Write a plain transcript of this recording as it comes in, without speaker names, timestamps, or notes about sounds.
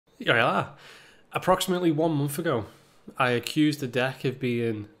Yeah, approximately 1 month ago, I accused the deck of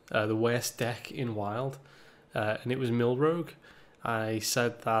being the worst deck in Wild, and it was Milrogue. I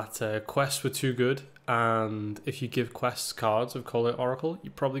said that quests were too good, and if you give quests cards of Call It Oracle,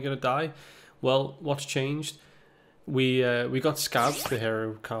 you're probably going to die. Well, what's changed? We got Scabs, the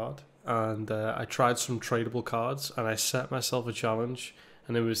hero card, and I tried some tradable cards, and I set myself a challenge,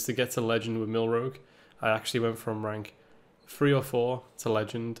 and it was to get to Legend with Milrogue. I actually went from rank 3 or 4 to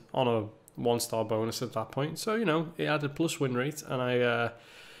Legend on a 1-star bonus at that point. So, you know, it had a plus win rate, and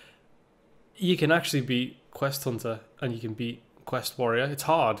you can actually beat Quest Hunter and you can beat Quest Warrior. It's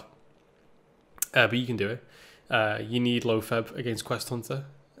hard, but you can do it. You need low feb against Quest Hunter,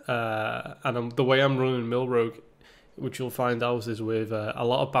 and the way I'm running Milrogue, which you'll find out, is with a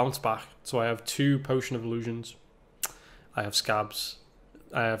lot of bounce back. So I have 2 Potion of Illusions. I have Scabs.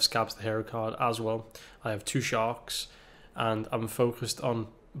 I have Scabs, the hero card, as well. I have 2 Sharks, and I'm focused on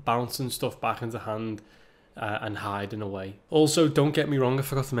bouncing stuff back into hand and hiding away. Also, don't get me wrong, I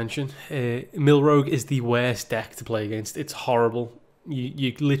forgot to mention, Milrogue is the worst deck to play against. It's horrible.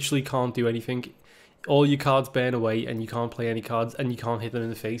 You literally can't do anything. All your cards burn away, and you can't play any cards, and you can't hit them in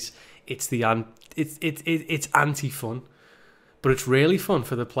the face. It's anti-fun, but it's really fun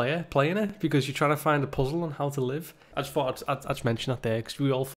for the player playing it, because you're trying to find a puzzle on how to live. I just thought I'd just mention that there, because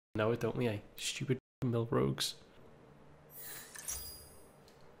we all know it, don't we? Eh? Stupid Milrogues.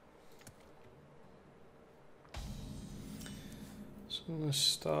 So I'm going to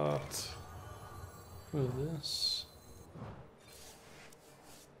start with this.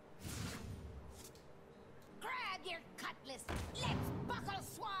 Grab your cutlass, let's buckle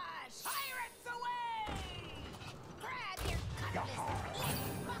swash! Pirates away! Grab your cutlass, let's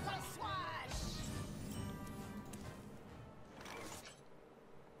buckle swash!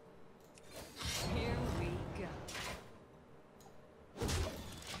 Here we go.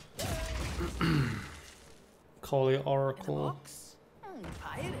 Call it Oracle.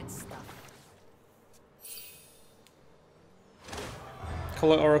 Pirate stuff.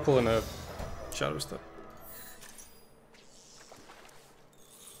 Call it Oracle and a Shadow Step.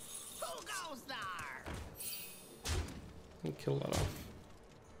 Who goes there? And kill that off.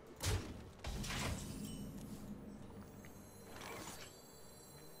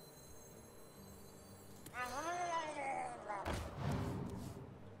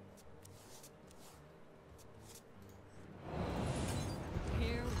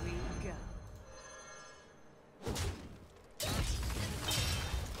 Here we go.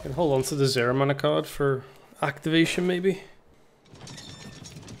 Can hold on to the 0 mana card for activation, maybe.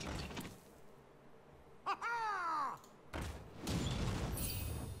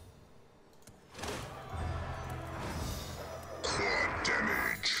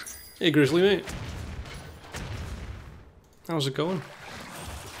 Damage. Hey, Grizzly mate. How's it going?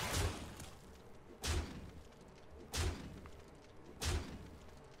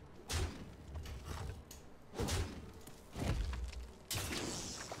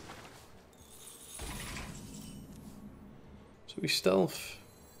 So we stealth.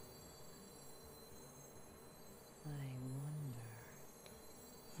 I wonder.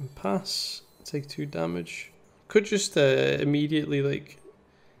 And pass. Take 2 damage. Could just immediately like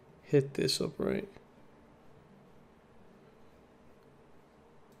hit this upright.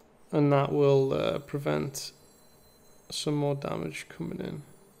 And that will prevent some more damage coming in.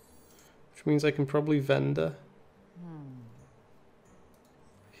 Which means I can probably Vendor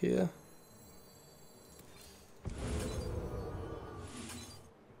here.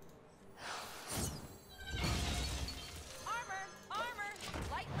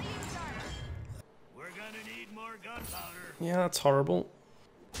 Lightly used armor. We're gonna need more gunpowder. Yeah, that's horrible.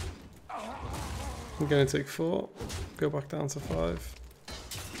 I'm gonna take 4. Go back down to 5.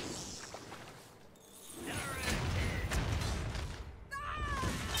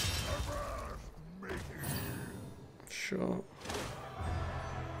 Sure.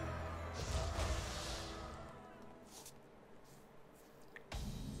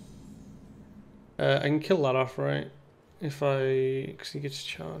 I can kill that off, right? If I, because he gets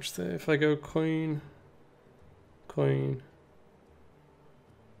charged there. If I go Queen, Queen,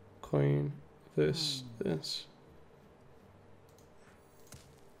 Queen, this.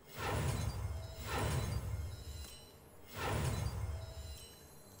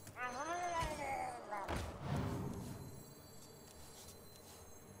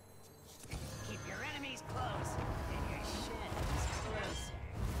 Keep your enemies close, and your shit is closer.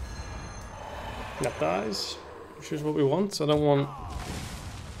 That dies, which is what we want. I don't want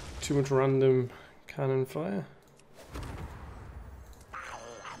too much random cannon fire.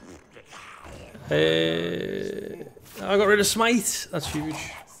 Hey, I got rid of Smite. That's huge.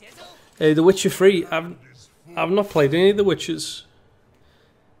 Sizzle The Witcher 3. I've not played any of the Witchers.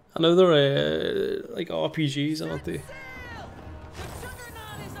 I know they're like RPGs, aren't they?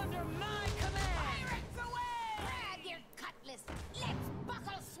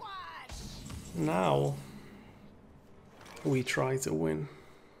 Now we try to win.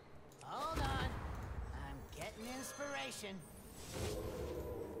 Hold on. I'm getting inspiration.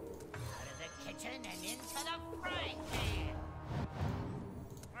 Out of the kitchen and into the frying pan.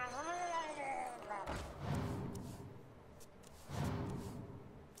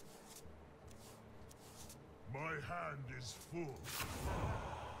 My hand is full.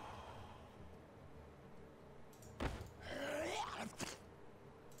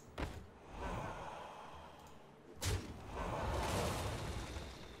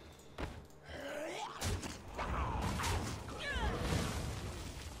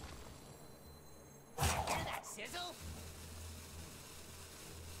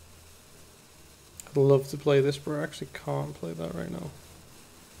 I'd love to play this, but I actually can't play that right now.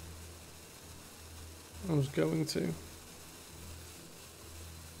 I was going to.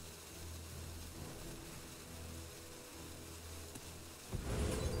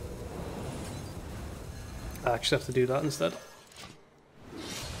 I actually have to do that instead.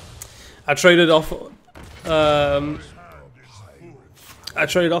 I traded off. I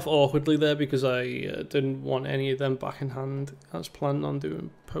traded off awkwardly there because I didn't want any of them back in hand. I was planning on doing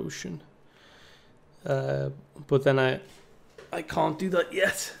potion, but then I can't do that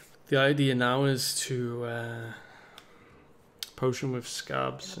yet. The idea now is to potion with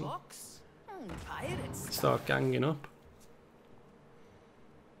scabs and start ganging up.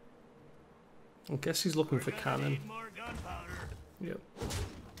 I guess he's looking for cannon. More gunpowder. Yep.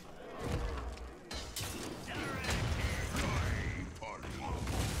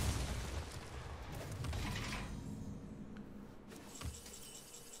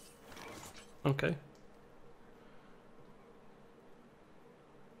 Okay.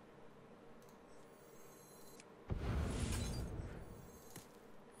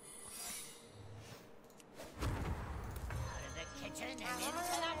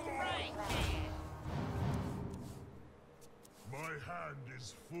 My hand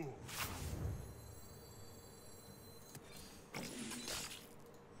is full.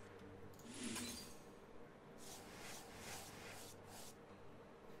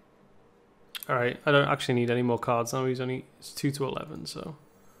 Alright, I don't actually need any more cards now. It's 2 to 11, so.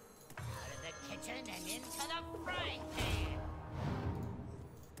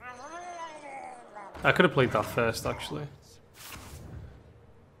 I could have played that first, actually.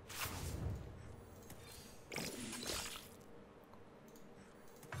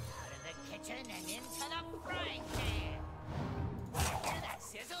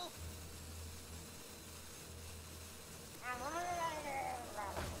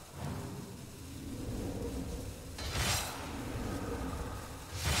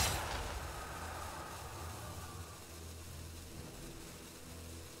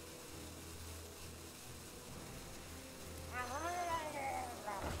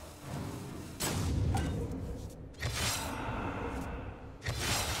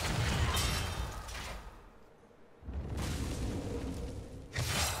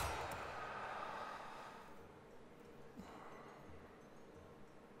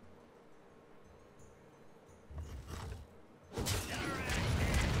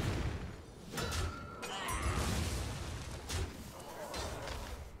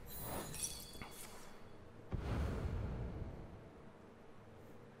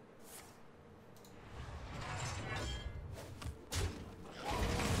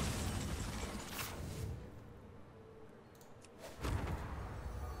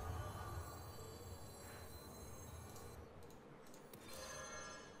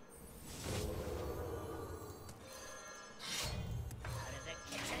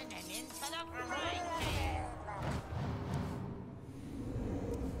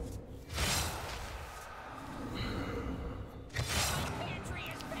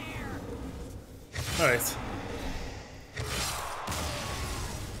 Alright.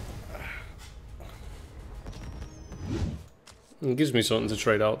 It gives me something to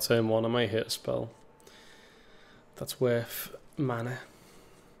trade out turn 1. I might hit a spell. That's worth mana.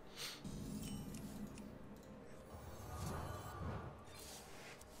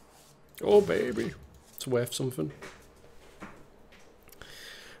 Oh baby. It's worth something.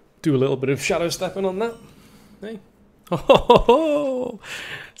 Do a little bit of shadow stepping on that. Hey. Oh,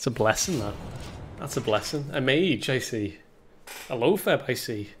 it's a blessing, that. That's a blessing. A mage, I see. A low-feb, I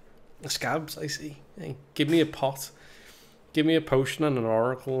see. A scabs, I see. Hey, give me a pot. Give me a potion and an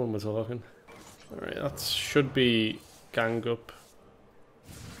oracle and we're talking. Alright, that should be gang up.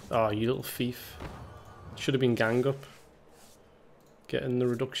 Oh, you little thief. Should have been gang up. Getting the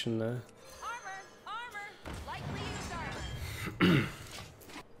reduction there. Armor! Lightly used armor!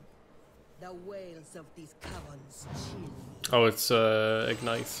 The wails of these caverns chill me. Oh, it's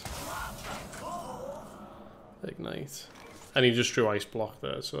ignite. Ignite. And he just drew ice block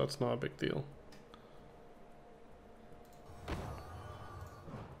there, so that's not a big deal.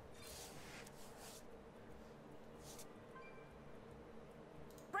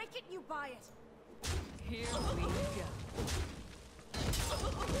 Break it, you buy it! Here we go.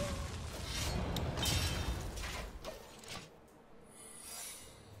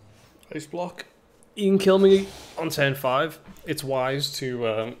 Ice block. You can kill me on turn 5. It's wise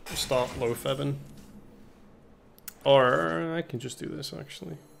to start low febbing. Or I can just do this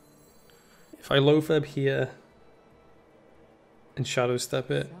actually. If I low feb here and shadow step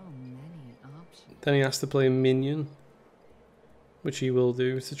it, So many options. then he has to play a minion, which he will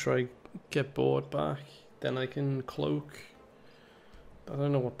do to try get board back. Then I can cloak. I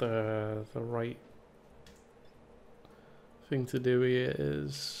don't know what the right thing to do here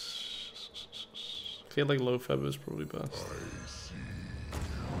is. I feel like low feb is probably best.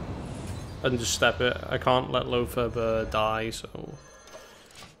 And just step it. I can't let low feb die, so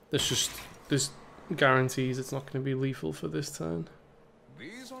this guarantees it's not going to be lethal for this turn.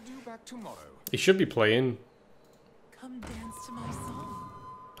 These are due back tomorrow. He should be playing. Come dance to my song.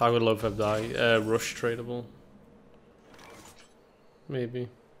 I would low feb die. Rush tradable. Maybe.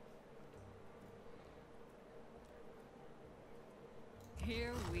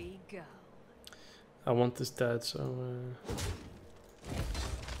 Here we go. I want this dead, so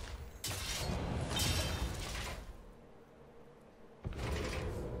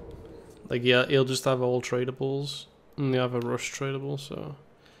like yeah, he'll just have all tradables, and they have a rush tradable, so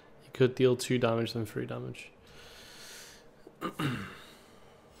he could deal 2 damage then 3 damage.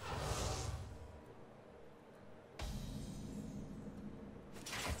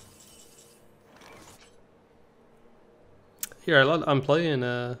 Here, I'm playing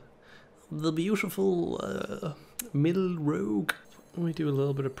the beautiful middle rogue. Let me do a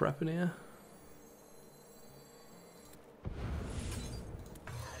little bit of prepping here.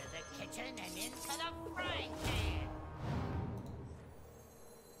 Out of the kitchen and into the frying pan!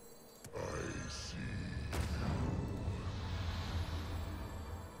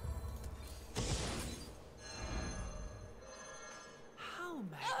 How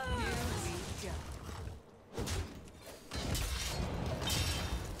magnificent. Here we go.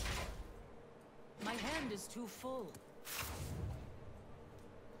 My hand is too full.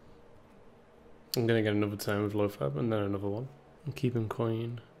 I'm gonna get another turn with low fab and then another one. And keep him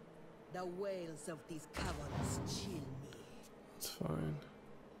queen. The wails of these caverns chill me. It's fine.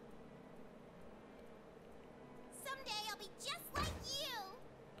 Someday I'll be just like you!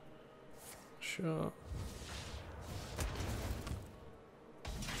 Sure.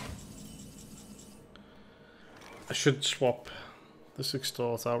 I should swap this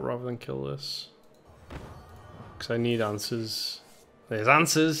extort out rather than kill this. Because I need answers. There's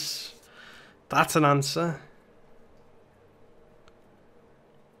answers. That's an answer.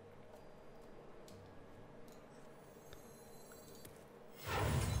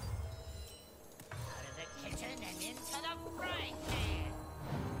 Out of the kitchen and into the frying pan!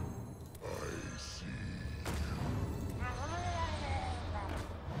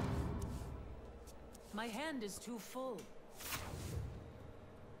 My hand is too full.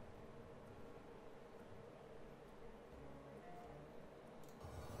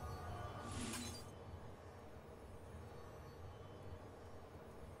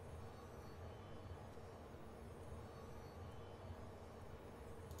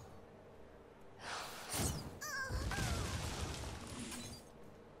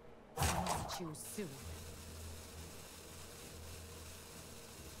 You soon.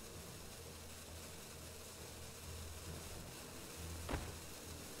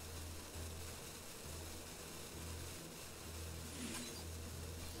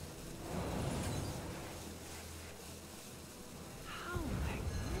 How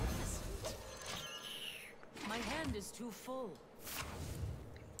magnificent. My hand is too full.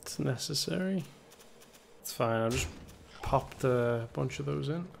 It's necessary. It's fine, I'll just pop a bunch of those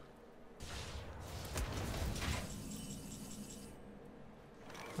in.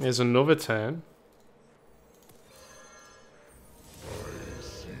 There's another turn.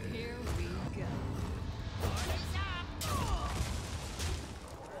 Here we go.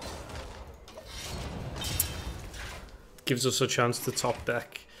 Gives us a chance to top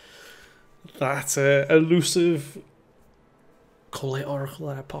deck that elusive Collate Oracle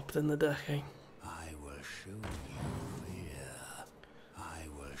that I popped in the deck, eh? I will show you fear. I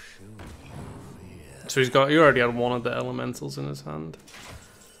will So he already had one of the elementals in his hand.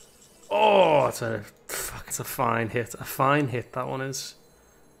 Oh, it's a fine hit. A fine hit, that one is.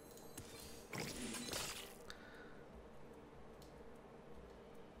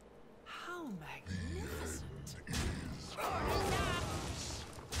 How magnificent!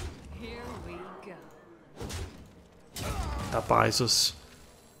 Here we go. That buys us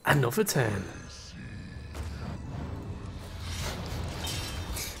another turn.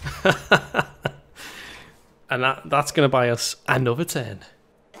 And that's going to buy us another turn.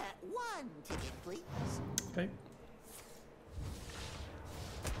 One ticket, please. Okay.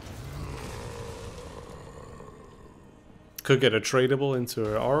 Could get a tradable into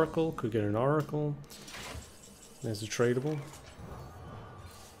an oracle. Could get an oracle. There's a tradable.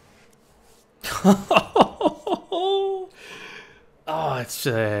 Oh, it's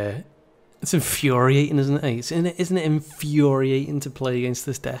infuriating, isn't it? Isn't it infuriating to play against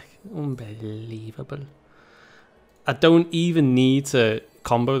this deck? Unbelievable. I don't even need to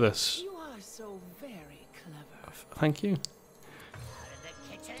combo this. You are so very clever. Thank you. Out of the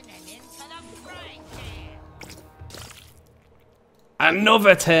kitchen and into the frying pan.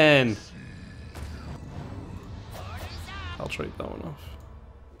 Another 10! Orders up. I'll trade that one off.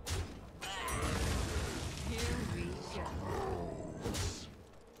 Here we go.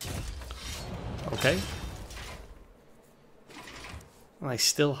 Okay. I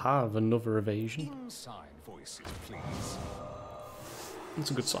still have another evasion. Inside voices, please.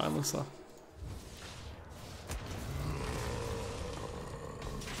 That's a good silence, though.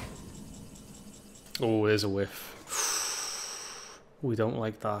 Oh, there's a whiff. We don't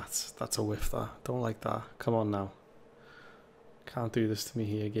like that. That's a whiff, that. Don't like that. Come on now. Can't do this to me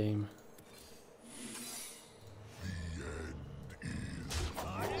here, game.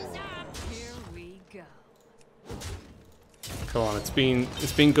 Orders up. Here we go. Come on, it's been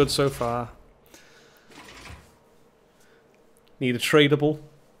good so far. Need a tradable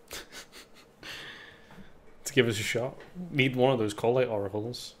to give us a shot. Need one of those collate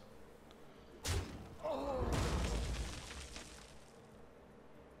oracles.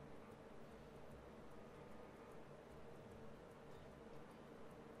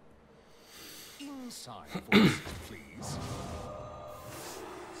 Inside voices, please.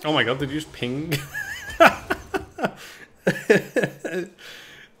 Oh my god, did you just ping?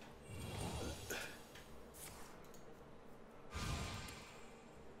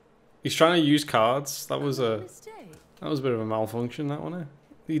 He's trying to use cards. That was a bit of a malfunction, that one.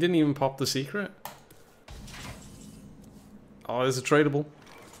 He didn't even pop the secret. Oh, there's a tradable.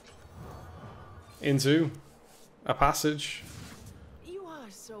 Into a passage. You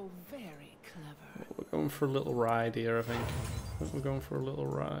are so very clever. We're going for a little ride here, I think. We're going for a little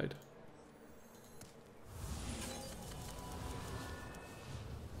ride.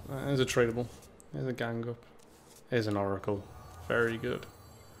 There's a tradable. There's a gang up. There's an oracle. Very good.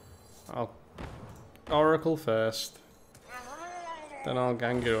 I'll oracle first. Then I'll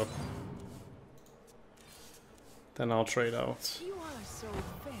gang it up. Then I'll trade out. You are so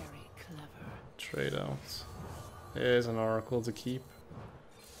very clever. Trade out. There's an oracle to keep.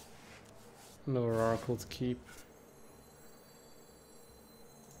 Another oracle to keep.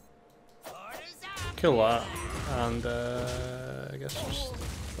 Orders up. Kill that. And I guess just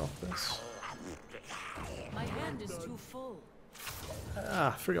drop this. My hand is too full.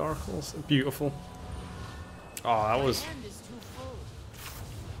 Ah, 3 oracles. Beautiful. Oh, that was Hand is too full.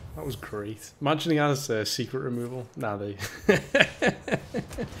 great. Imagine he has secret removal. Nah, they. On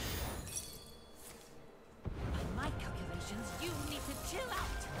my calculations, you need to chill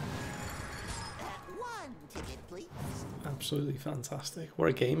out. One ticket, please. Absolutely fantastic. What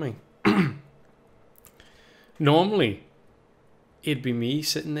a gaming. Normally, it'd be me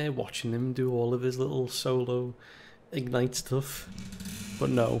sitting there watching him do all of his little solo ignite stuff. But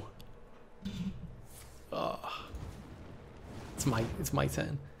no. Oh. It's my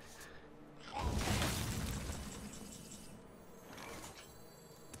turn. Out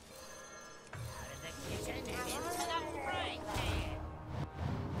of the kitchen and into the frying pan.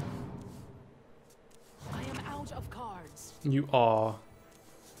 I am out of cards. You are.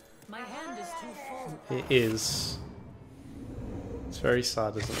 My hand is too full. It is. It's very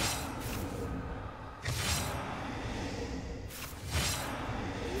sad, isn't it?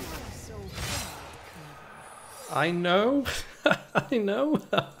 You are so very clever. I know. I know.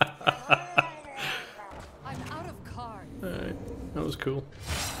 I'm out of cards. Alright, that was cool.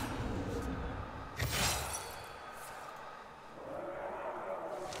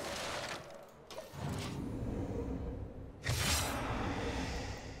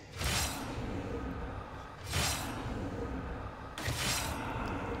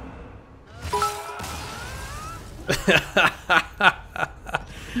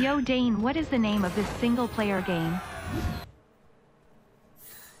 Yo Dane, what is the name of this single-player game?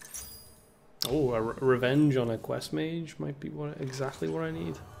 Oh, a revenge on a quest mage might be exactly what I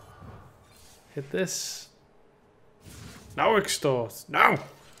need. Hit this. No, extort. No!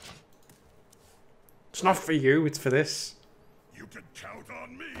 It's not for you, it's for this. You can count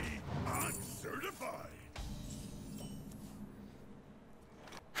on me. I'm certified.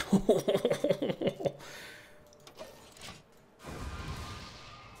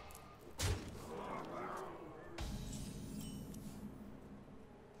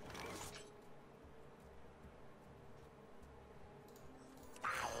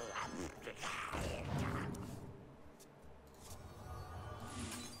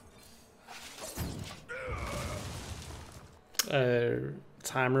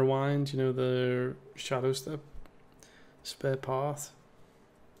 Time rewind, you know, the shadow step spare part.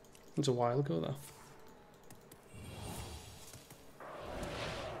 It was a while ago though.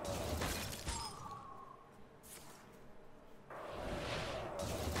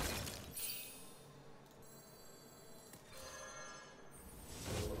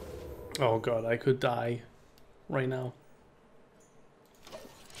 Oh god, I could die right now.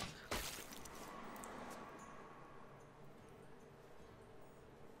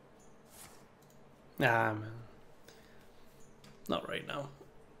 Nah, man. Not right now.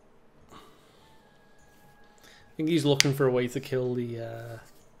 I think he's looking for a way to kill the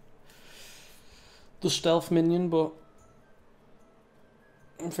stealth minion, but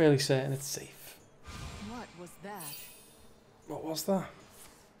I'm fairly certain it's safe. What was that? What was that?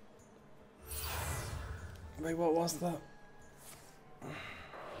 Wait, what was that?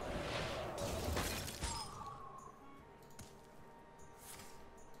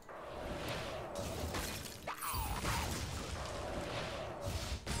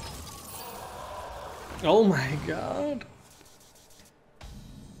 Oh my god.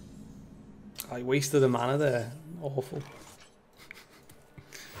 I wasted a mana there. Awful.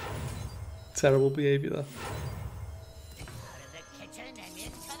 Terrible behaviour there. Out of the kitchen and into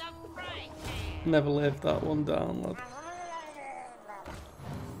the frying pan. Never lived that one down, lad.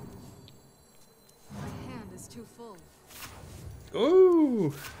 My hand is too full.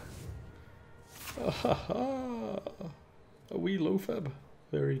 Ooh! A wee low-feb.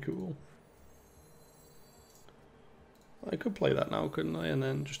 Very cool. I could play that now, couldn't I? And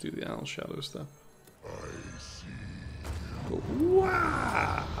then just do the Owl Shadow stuff. Go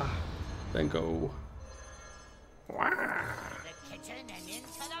wah! Then go wah! Out of the kitchen and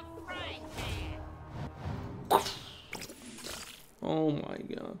into the frying pan. Oh my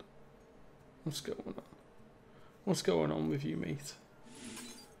god. What's going on? What's going on with you, mate?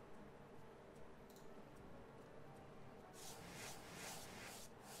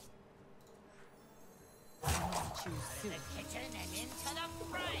 Out of the kitchen and into the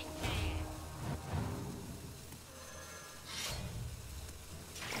frying pan.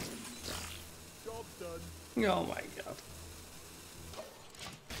 Job done. Oh my god.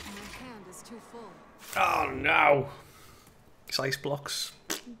 My hand is too full. Oh no! Ice blocks.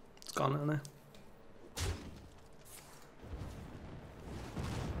 It's gone in there.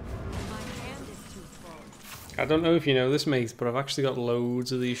 My hand is too full. I don't know if you know this, mate, but I've actually got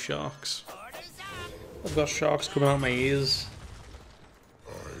loads of these sharks. Orders up. I've got sharks coming out my ears.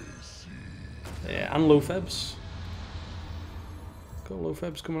 Yeah, and low-febs. Got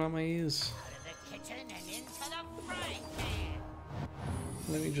low-febs coming out my ears. Out of the kitchen and into the frying pan.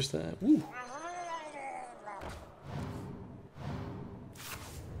 Let me just woo. Out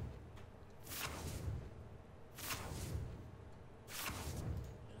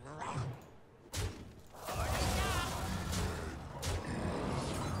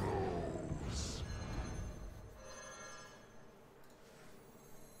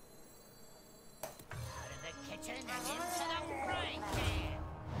of the kitchen and into the frying pan.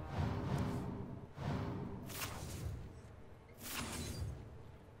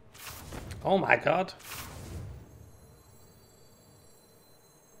 Oh my god.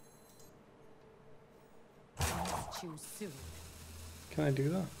 Choose soon. Can I do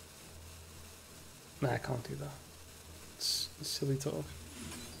that? Nah, I can't do that. It's silly talk.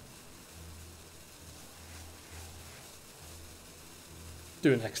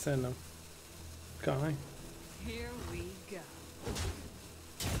 Do it next turn though. Can't I? Here we go.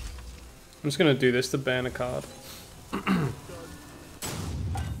 I'm just gonna do this to ban a card. My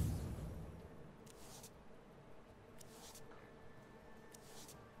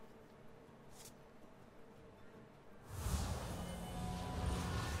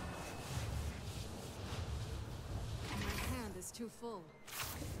hand is too full.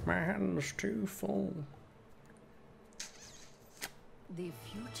 My hand's too full. The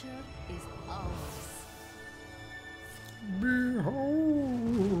future is ours.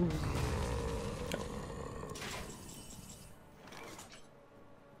 Behold.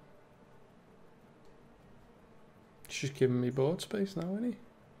 She's giving me board space now, isn't he?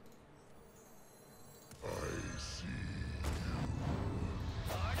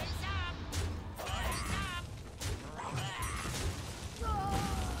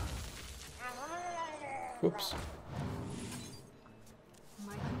 Whoops.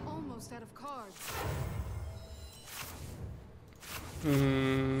 I'm almost out of cards.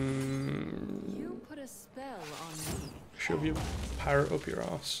 You put a spell on me. Shove your parrot up your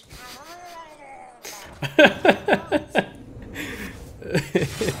ass. I'm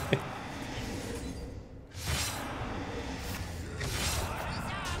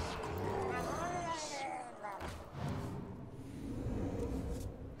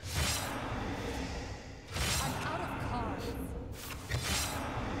out of cards.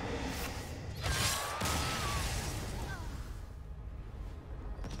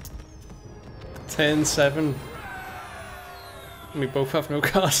 10-7. We both have no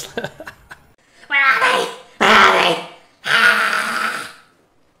cards.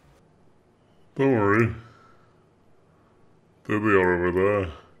 Don't worry. They'll be all over there.